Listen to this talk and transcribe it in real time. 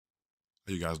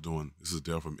How you guys doing? This is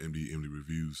Dale from MD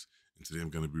Reviews, and today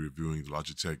I'm going to be reviewing the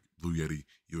Logitech Blue Yeti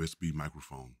USB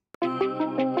microphone.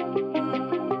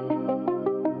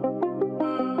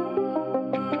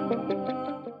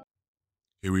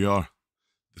 Here we are,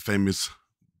 the famous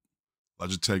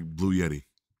Logitech Blue Yeti.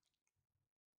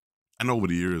 I know over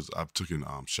the years I've taken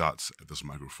shots at this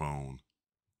microphone,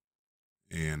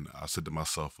 and I said to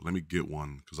myself, let me get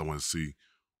one because I want to see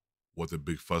what the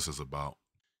big fuss is about.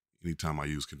 Anytime I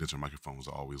use condenser microphones,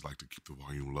 I always like to keep the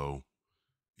volume low,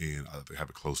 and I like to have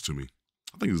it close to me.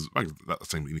 I think it's like not the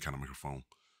same with any kind of microphone,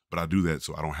 but I do that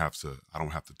so I don't have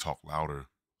to talk louder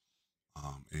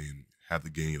and have the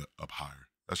gain up higher.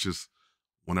 That's just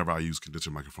whenever I use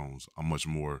condenser microphones, I'm much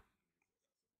more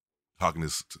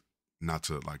cognizant not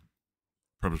to like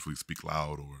purposefully speak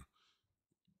loud or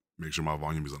make sure my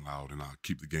volume isn't loud, and I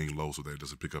keep the gain low so that it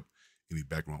doesn't pick up any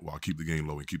background. Well, I keep the gain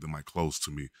low and keep the mic close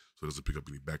to me so it doesn't pick up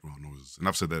any background noises. And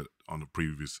I've said that on the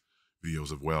previous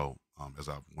videos as well,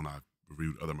 when I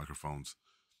reviewed other microphones.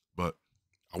 But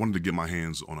I wanted to get my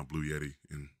hands on a Blue Yeti,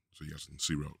 and so you guys can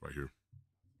see right here.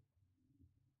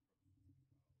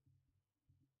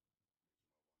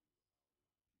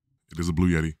 It is a Blue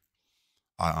Yeti.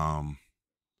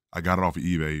 I got it off of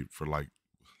eBay for like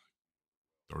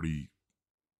 30,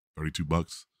 32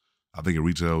 bucks. I think it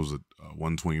retails at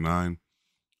 129.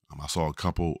 I saw a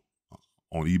couple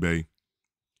on eBay,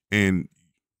 and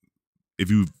if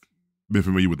you've been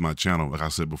familiar with my channel, like I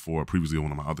said before previously on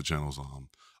one of my other channels,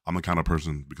 I'm the kind of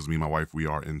person, because me and my wife, we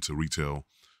are into retail,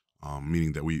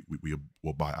 meaning that we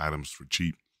will buy items for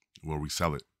cheap, we'll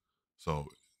resell it. So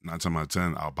 9 times out of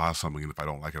 10, I'll buy something, and if I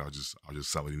don't like it, I'll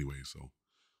just sell it anyway. So,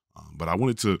 but I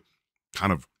wanted to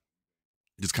kind of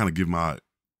give my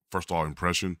first all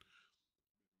impression.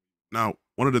 Now,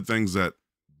 one of the things that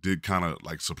did kind of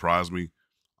like surprise me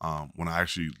when I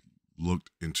actually looked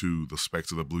into the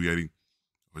specs of the Blue Yeti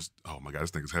was, oh my God,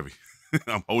 this thing is heavy.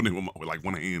 I'm holding it with like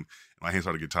one hand, and my hand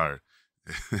started to get tired.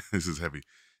 This is heavy.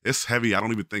 It's heavy. I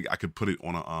don't even think I could put it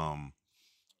on a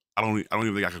I don't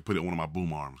even think I could put it on one of my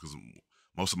boom arms, because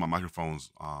most of my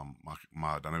microphones,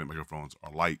 my dynamic microphones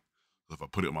are light. So if I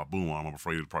put it on my boom arm, I'm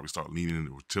afraid it'll probably start leaning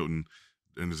or tilting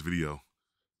in this video.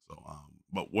 So,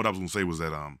 but what I was gonna say was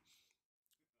that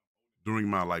during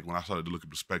my, like, when I started to look at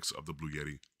the specs of the Blue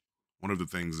Yeti, one of the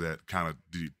things that kind of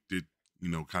did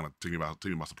kind of take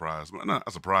me by surprise, well, not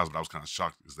a surprise, but I was kind of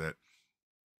shocked, is that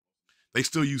they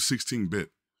still use 16-bit,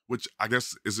 which I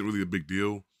guess isn't really a big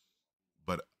deal.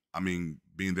 But I mean,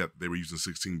 being that they were using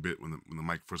 16-bit when the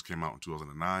mic first came out in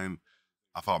 2009,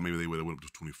 I thought maybe they would have went up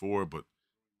to 24. But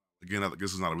again, I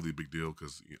guess it's not a really big deal,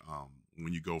 because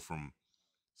when you go from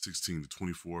 16 to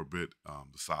 24-bit,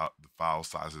 the file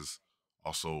size is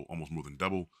also almost more than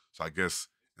double. So I guess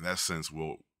in that sense,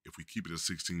 well, if we keep it at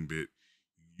 16-bit,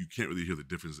 you can't really hear the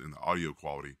difference in the audio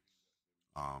quality.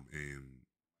 And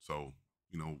so,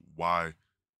 why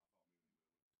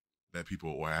that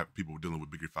people, or have people dealing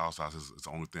with bigger file sizes, is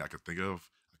the only thing I could think of.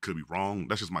 I could be wrong.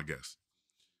 That's just my guess.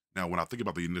 Now, when I think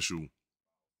about the initial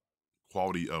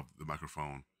quality of the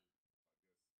microphone,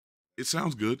 it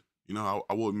sounds good. I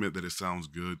will admit that it sounds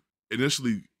good.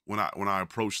 Initially, when I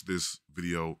approached this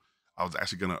video, I was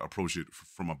actually gonna approach it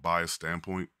from a biased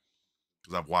standpoint,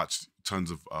 because I've watched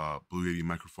tons of Blue Yeti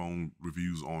microphone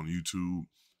reviews on YouTube,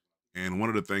 and one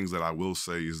of the things that I will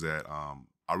say is that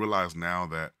I realize now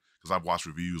that, because I've watched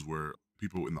reviews where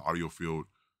people in the audio field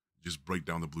just break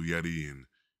down the Blue Yeti and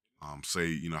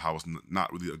say, how it's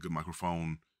not really a good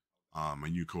microphone.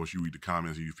 And of course, you read the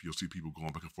comments, and you'll see people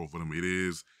going back and forth with them. It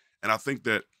is. And I think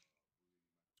that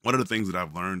one of the things that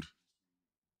I've learned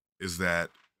is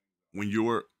that when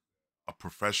you're a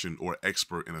profession or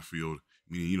expert in a field,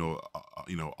 meaning,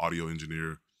 audio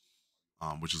engineer,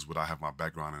 which is what I have my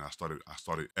background in. I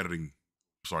started editing,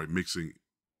 sorry, mixing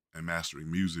and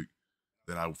mastering music.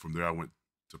 From there I went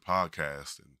to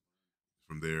podcast, and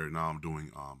from there now I'm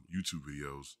doing YouTube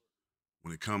videos.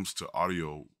 When it comes to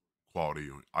audio quality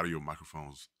or audio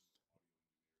microphones,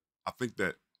 I think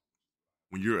that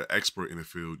when you're an expert in a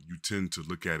field, you tend to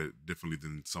look at it differently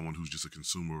than someone who's just a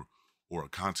consumer or a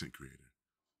content creator.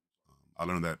 I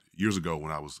learned that years ago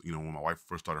when when my wife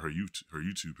first started her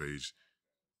YouTube page,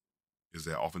 is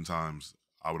that oftentimes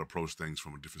I would approach things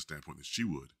from a different standpoint than she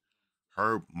would.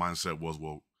 Her mindset was,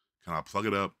 well, can I plug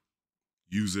it up,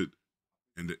 use it,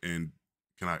 and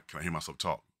can I hear myself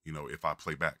talk? If I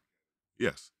play back,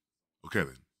 yes, okay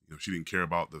then. She didn't care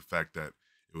about the fact that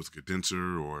it was a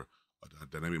condenser or a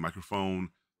dynamic microphone.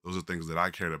 Those are things that I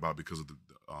cared about because of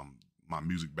my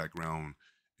music background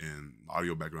and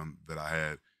audio background that I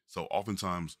had. So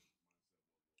oftentimes,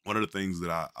 one of the things that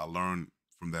I learned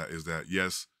from that is that,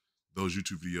 yes, those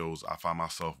YouTube videos, I find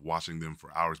myself watching them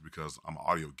for hours because I'm an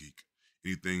audio geek.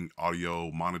 Anything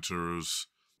audio, monitors,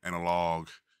 analog,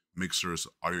 mixers,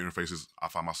 audio interfaces, I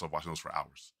find myself watching those for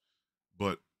hours.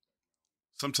 But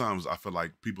sometimes I feel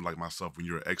like people like myself, when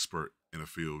you're an expert in a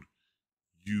field,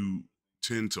 you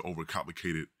tend to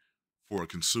overcomplicate it for a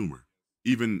consumer.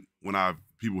 Even when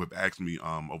people have asked me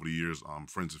over the years,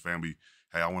 friends and family,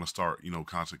 hey, I want to start,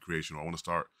 content creation, or I want to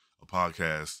start a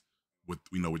podcast with,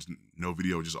 with no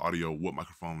video, just audio. What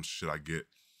microphones should I get?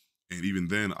 And even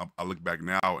then, I look back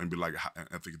now and be like,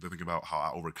 I think about how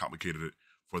I overcomplicated it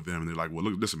for them. And they're like, well,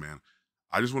 look, listen, man,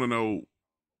 I just want to know.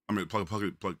 I mean, plug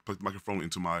the microphone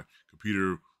into my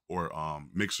computer or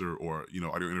mixer or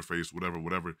audio interface,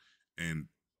 whatever, and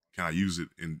can I use it?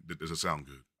 And does it sound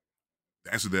good?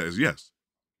 The answer to that is yes.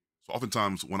 So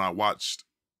oftentimes when I watched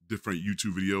different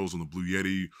YouTube videos on the Blue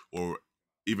Yeti, or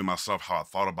even myself, how I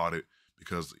thought about it,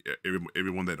 because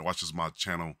everyone that watches my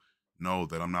channel know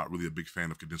that I'm not really a big fan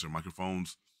of condenser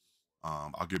microphones.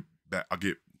 I'll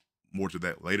get more to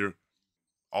that later.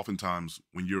 Oftentimes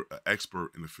when you're an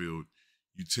expert in the field,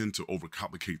 you tend to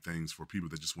overcomplicate things for people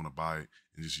that just want to buy it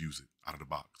and just use it out of the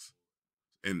box.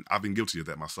 And I've been guilty of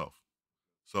that myself.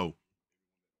 So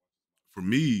for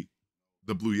me,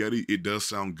 the Blue Yeti, it does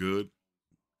sound good.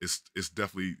 It's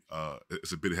definitely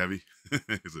it's a bit heavy.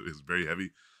 It's very heavy.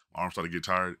 My arms start to get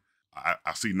tired.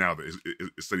 I see now that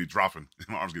it's steady dropping.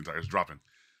 My arms getting tired. It's dropping,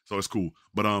 so it's cool.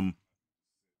 But I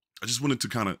just wanted to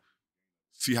kind of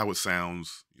see how it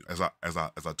sounds as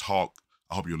I talk.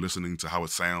 I hope you're listening to how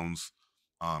it sounds.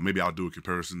 Maybe I'll do a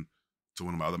comparison to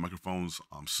one of my other microphones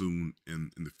soon in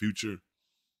the future.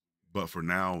 But for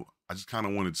now, I just kind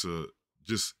of wanted to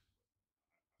just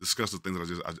discuss the things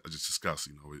that I just discussed.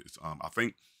 It's I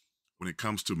think when it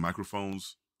comes to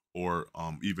microphones or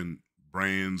even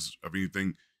brands of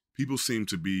anything, people seem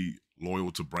to be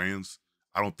loyal to brands.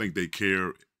 I don't think they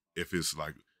care if it's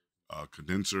like a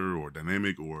condenser or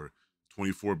dynamic or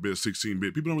 24-bit,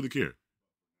 16-bit. People don't really care.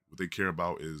 What they care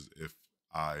about is if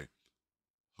I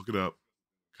hook it up,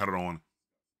 cut it on,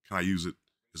 can I use it?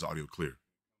 Is the audio clear?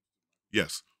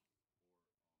 Yes.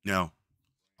 Now,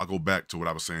 I'll go back to what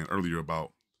I was saying earlier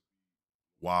about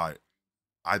why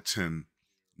I tend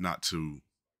not to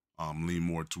lean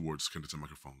more towards condenser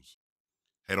microphones.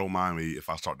 Hey, don't mind me if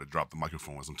I start to drop the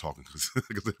microphone as I'm talking, because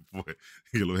boy, it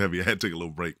get a little heavy. I had to take a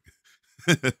little break.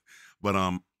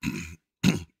 But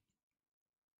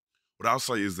what I'll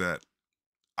say is that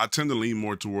I tend to lean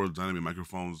more towards dynamic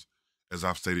microphones, as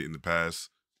I've stated in the past.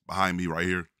 Behind me, right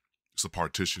here, it's a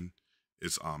partition.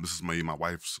 It's this is my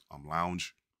wife's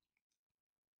lounge.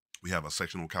 We have a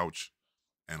sectional couch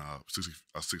and a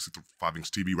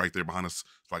 65-inch TV right there behind us.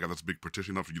 So I got this big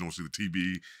partition up so you don't see the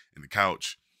TV and the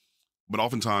couch. But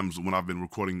oftentimes when I've been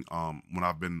recording, when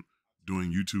I've been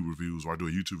doing YouTube reviews, or I do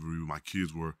a YouTube review, my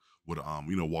kids would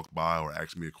walk by or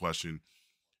ask me a question.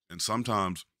 And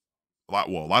sometimes, a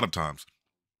lot of times,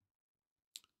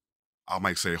 I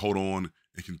might say, hold on,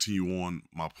 and continue on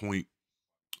my point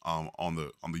on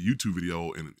the YouTube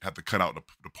video and have to cut out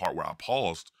the part where I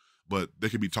paused. But they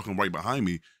could be talking right behind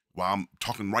me while I'm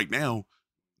talking right now.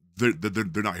 They're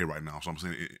not here right now. So I'm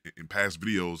saying in past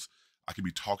videos, I could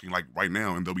be talking like right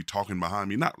now, and they'll be talking behind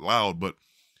me, not loud, but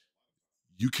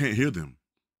you can't hear them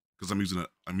because I'm using a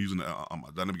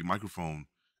dynamic microphone.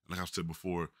 Like I've said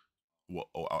before,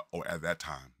 or at that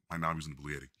time, right now I'm using the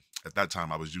Blue Yeti. At that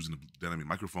time, I was using the dynamic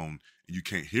microphone, and you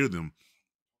can't hear them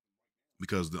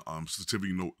because the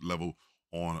sensitivity level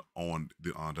on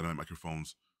the dynamic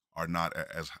microphones are not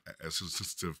as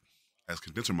sensitive as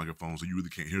condenser microphones, so you really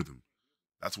can't hear them.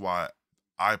 That's why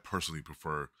I personally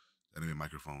prefer dynamic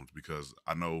microphones, because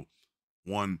I know,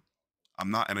 one, I'm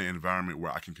not in an environment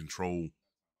where I can control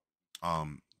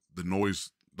the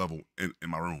noise level in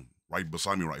my room. Right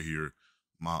beside me, right here,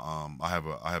 my I have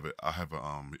a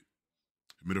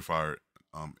humidifier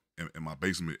in my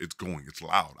basement. It's going. It's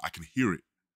loud. I can hear it.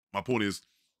 My point is,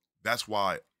 that's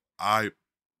why I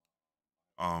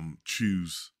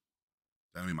choose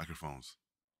dynamic microphones.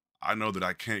 I know that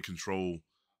I can't control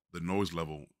the noise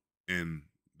level in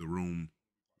the room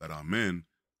that I'm in.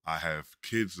 I have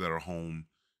kids that are home.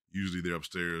 Usually they're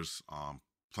upstairs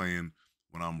playing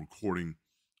when I'm recording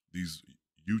these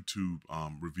YouTube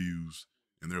reviews,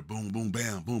 and they're boom, boom,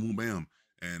 bam, boom, boom, bam.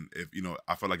 And if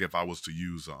I feel like if I was to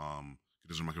use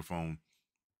condenser microphone,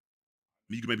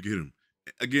 you can maybe hear them.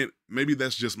 Again, maybe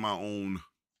that's just my own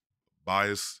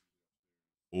bias,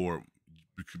 or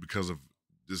because of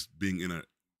just being in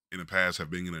the past, have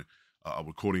been in a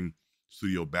recording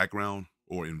studio background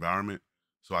or environment.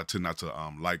 So I tend not to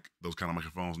like those kind of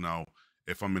microphones. Now,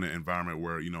 if I'm in an environment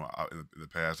where in the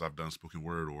past I've done spoken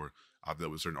word, or I've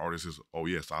dealt with certain artists is, oh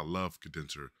yes, I love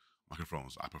condenser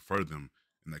microphones. I prefer them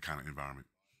in that kind of environment.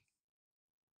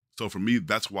 So for me,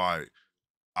 that's why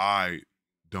I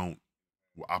don't.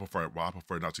 I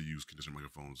prefer not to use condenser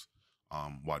microphones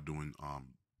while doing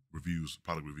reviews,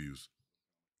 product reviews.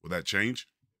 Will that change?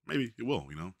 Maybe it will.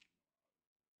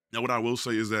 Now, what I will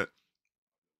say is that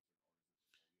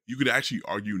you could actually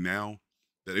argue now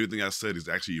that everything I said is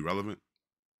actually irrelevant,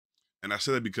 and I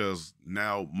say that because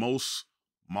now most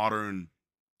modern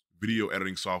video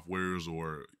editing softwares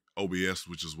or OBS,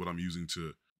 which is what I'm using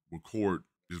to record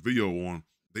this video on,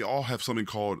 they all have something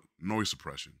called noise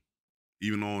suppression.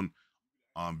 Even on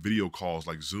video calls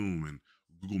like Zoom and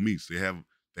Google Meets, they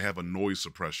have a noise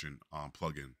suppression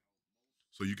plugin.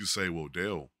 So you could say, well,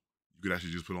 Dale, you could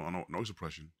actually just put on noise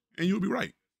suppression, and you'll be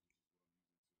right.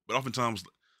 But oftentimes,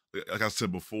 like I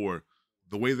said before,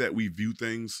 the way that we view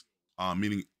things,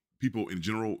 meaning people in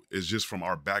general, is just from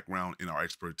our background and our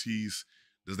expertise.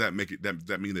 Does that make it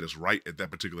that mean that it's right at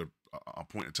that particular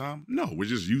point in time? No, we're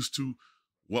just used to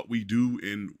what we do,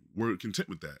 and we're content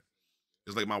with that.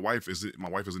 It's like my wife is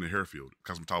in the hair field,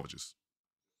 cosmetologist.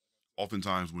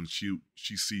 Oftentimes when she'll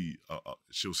see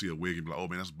a wig and be like, oh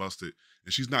man, that's busted,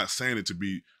 and she's not saying it to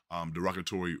be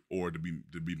derogatory or to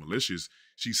be malicious.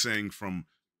 She's saying from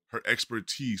her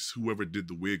expertise, whoever did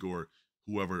the wig or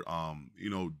whoever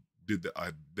did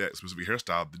that specific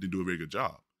hairstyle didn't do a very good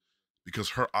job,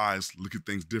 because her eyes look at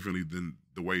things differently than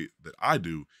the way that I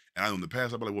do. And I know in the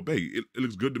past I'd be like, well, babe, it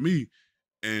looks good to me.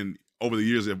 And over the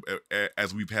years,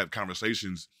 as we've had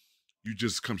conversations, you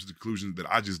just come to the conclusion that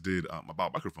I just did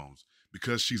about microphones.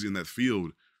 Because she's in that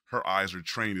field, her eyes are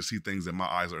trained to see things that my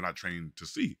eyes are not trained to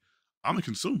see. I'm a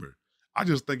consumer. I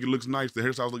just think it looks nice. The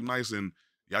hairstyles look nice and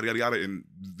yada, yada, yada. And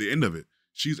the end of it,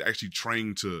 she's actually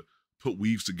trained to put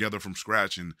weaves together from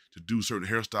scratch and to do certain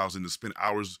hairstyles and to spend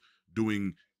hours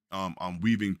doing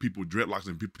weaving people dreadlocks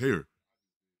and people hair.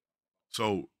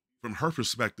 So from her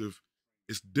perspective,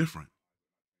 it's different,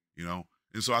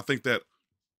 And so I think that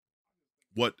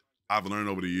what I've learned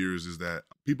over the years is that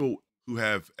people who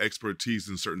have expertise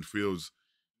in certain fields,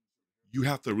 you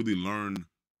have to really learn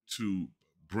to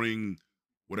bring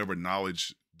whatever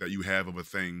knowledge that you have of a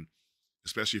thing,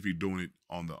 especially if you're doing it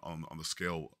on the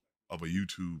scale of a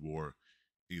YouTube or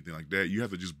anything like that. You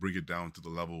have to just bring it down to the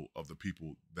level of the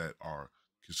people that are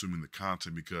consuming the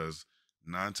content, because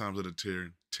 9 times out of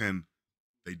 10,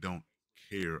 they don't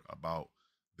care about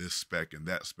this spec and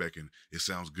that spec, and it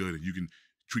sounds good, and you can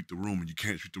treat the room and you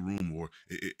can't treat the room, or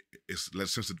it's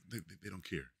less sensitive. They don't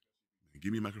care.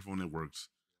 Give me a microphone that works.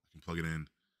 I can plug it in.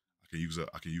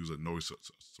 I can use a noise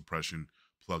suppression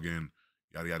plug-in,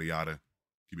 yada yada yada.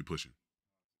 Keep it pushing.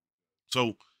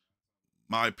 So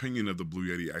my opinion of the Blue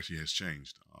Yeti actually has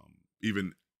changed.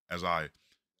 Even as I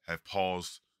have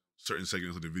paused certain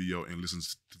segments of the video and listened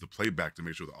to the playback to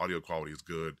make sure the audio quality is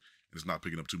good and it's not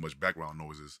picking up too much background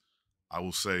noises, I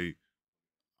will say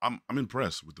I'm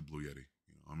impressed with the Blue Yeti.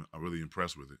 I'm really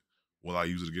impressed with it. Will I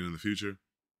use it again in the future?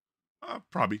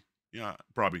 Probably. Yeah,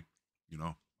 probably. You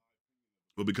know,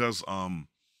 but because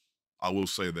I will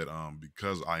say that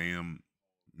because me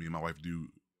and my wife do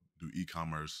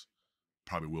e-commerce,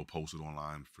 probably will post it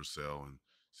online for sale and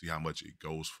see how much it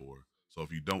goes for. So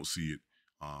if you don't see it,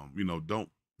 don't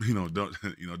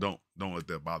don't don't let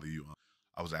that bother you.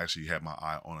 I was actually had my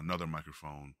eye on another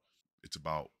microphone. It's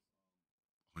about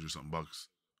 100 something bucks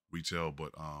retail,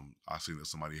 but I seen that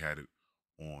somebody had it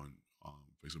on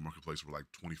Facebook Marketplace for like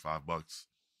 25 bucks,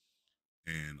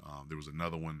 and there was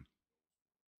another one.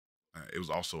 It was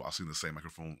also, I seen the same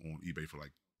microphone on eBay for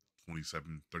like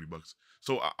 27, 30 bucks.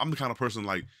 So I'm the kind of person,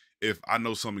 like, if I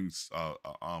know something's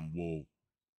will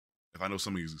if I know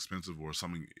something is expensive or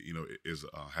something is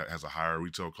has a higher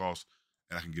retail cost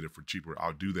and I can get it for cheaper,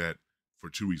 I'll do that for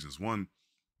two reasons. One,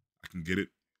 I can get it,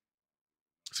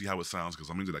 see how it sounds, because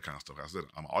I'm into that kind of stuff. Like I said,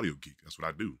 I'm an audio geek. That's what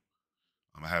I do.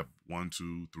 I have 1,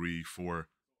 2, 3, 4,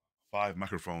 5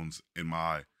 microphones in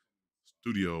my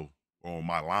studio or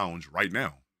my lounge right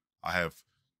now. I have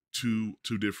two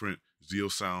different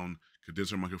Zeo Sound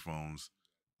condenser microphones.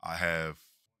 I have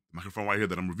the microphone right here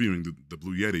that I'm reviewing, the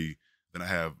Blue Yeti. Then I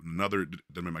have another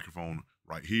dynamic microphone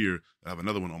right here. I have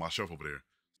another one on my shelf over there.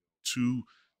 2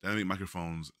 dynamic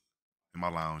microphones in my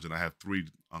lounge, and I have 3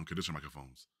 condenser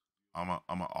microphones. I'm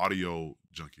an audio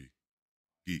junkie,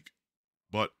 geek,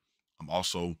 but I'm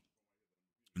also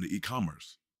in the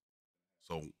e-commerce.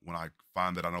 So when I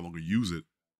find that I no longer use it,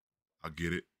 I'll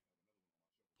get it,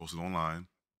 post it online,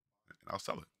 and I'll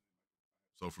sell it.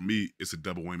 So for me, it's a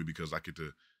double whammy because I get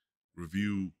to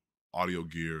review audio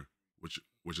gear, which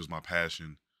is my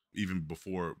passion. Even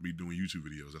before me doing YouTube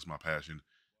videos, that's my passion.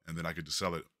 And then I get to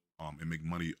sell it and make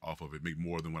money off of it, make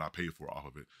more than what I paid for off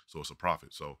of it. So it's a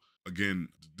profit. So again,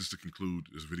 just to conclude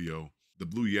this video, the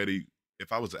Blue Yeti,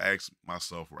 if I was to ask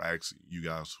myself or ask you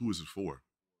guys, who is it for?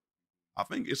 I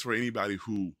think it's for anybody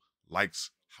who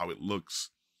likes how it looks.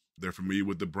 They're familiar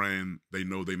with the brand. They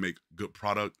know they make good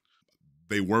product.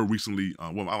 They were recently,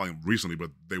 well, I like recently,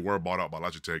 but they were bought out by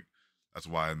Logitech. That's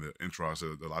why in the intro I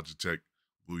said the Logitech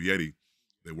Blue Yeti.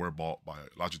 They were bought by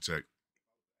Logitech,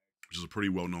 which is a pretty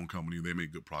well-known company. They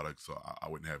make good products, so I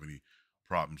wouldn't have any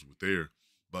problems with there.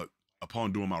 But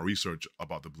upon doing my research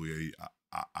about the Blue Yeti,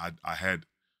 I had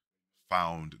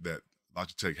found that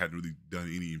Logitech hadn't really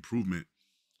done any improvement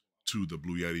to the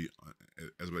Blue Yeti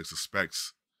as it relates to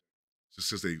specs. So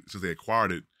since they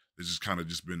acquired it, it's just kind of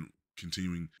just been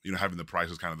continuing, having the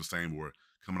prices kind of the same or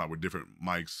coming out with different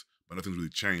mics, but nothing's really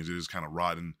changed. It is kind of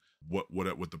riding what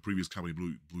the previous company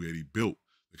Blue Yeti built.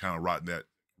 They're kind of riding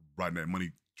that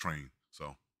money train.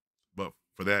 So, but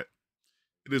for that,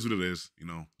 it is what it is.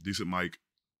 Decent mic,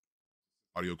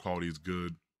 audio quality is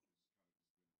good.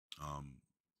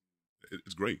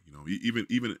 It's great.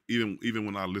 Even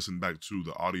when I listen back to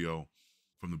the audio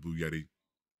from the Blue Yeti,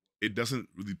 it doesn't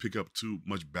really pick up too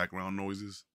much background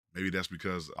noises. Maybe that's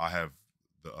because I have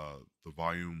the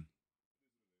volume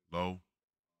low,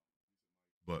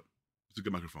 but it's a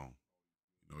good microphone.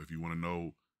 If you want to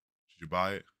know, should you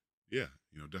buy it? Yeah,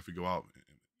 definitely go out and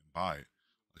buy it.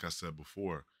 Like I said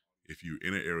before, if you're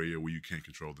in an area where you can't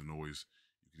control the noise,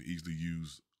 you can easily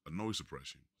use a noise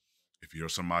suppression. If you're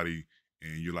somebody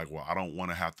and you're like, well, I don't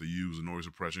want to have to use a noise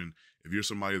suppression. If you're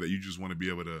somebody that you just want to be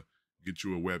able to get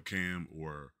you a webcam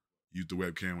or use the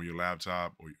webcam on your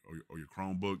laptop or your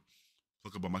Chromebook,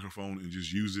 hook up a microphone and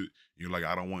just use it. And you're like,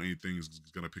 I don't want anything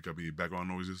that's going to pick up any background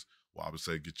noises. Well, I would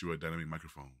say get you a dynamic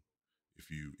microphone.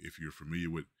 If you're familiar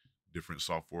with different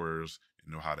softwares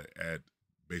and know how to add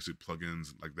basic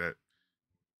plugins like that,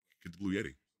 get the Blue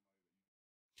Yeti.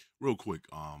 Real quick,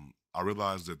 I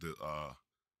realized that the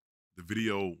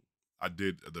video I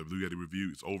did, the Blue Yeti review,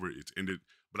 it's over, it's ended,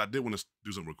 but I did want to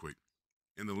do something real quick.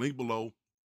 In the link below,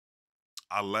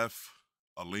 I left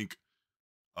a link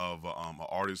of an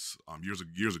artist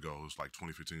years ago. It was like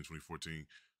 2015, 2014.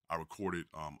 I recorded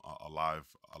a live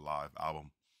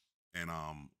album, and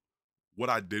what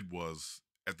I did was,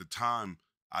 at the time,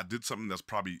 I did something that's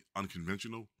probably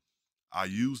unconventional. I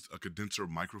used a condenser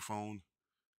microphone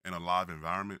in a live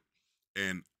environment,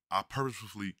 and I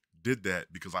purposefully did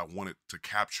that because I wanted to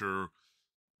capture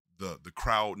the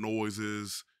crowd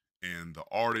noises and the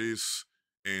artists.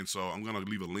 And so I'm gonna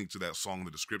leave a link to that song in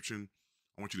the description.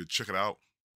 I want you to check it out.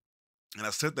 And I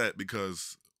said that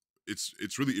because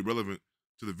it's really irrelevant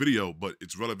to the video, but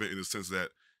it's relevant in the sense that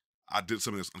I did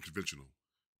something that's unconventional.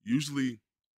 Usually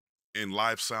in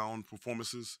live sound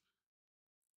performances,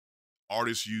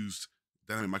 artists use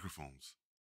dynamic microphones.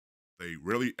 They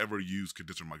rarely ever use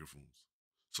condenser microphones.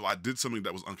 So I did something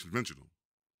that was unconventional.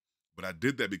 But I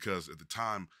did that because at the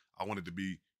time I wanted to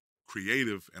be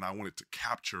creative and I wanted to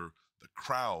capture the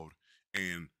crowd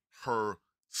and her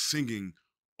singing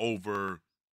over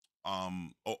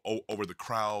over the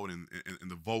crowd and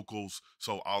the vocals.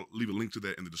 So I'll leave a link to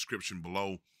that in the description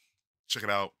below. Check it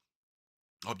out.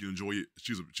 I hope you enjoy it.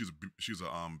 She's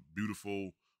a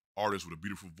beautiful artist with a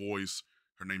beautiful voice.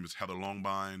 Her name is Heather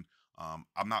Longbine.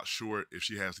 I'm not sure if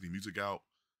she has any music out.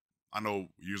 I know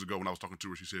years ago when I was talking to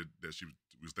her, she said that she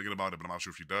was thinking about it, but I'm not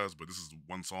sure if she does. But this is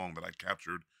one song that I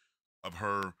captured of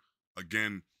her.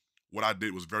 Again, what I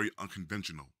did was very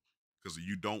unconventional because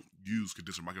you don't use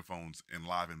condenser microphones in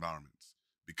live environments.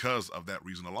 Because of that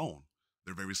reason alone,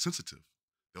 they're very sensitive.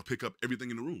 They'll pick up everything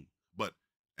in the room. But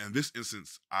in this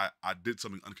instance, I did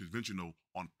something unconventional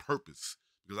on purpose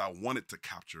because I wanted to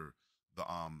capture the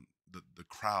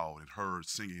crowd and her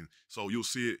singing. So you'll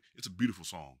see it. It's a beautiful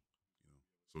song.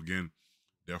 So again,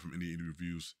 Dale from Indie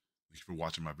Reviews. Thank you for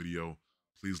watching my video.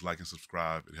 Please like and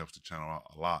subscribe. It helps the channel out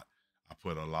a lot. I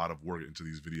put a lot of work into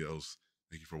these videos.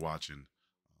 Thank you for watching.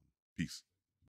 Peace.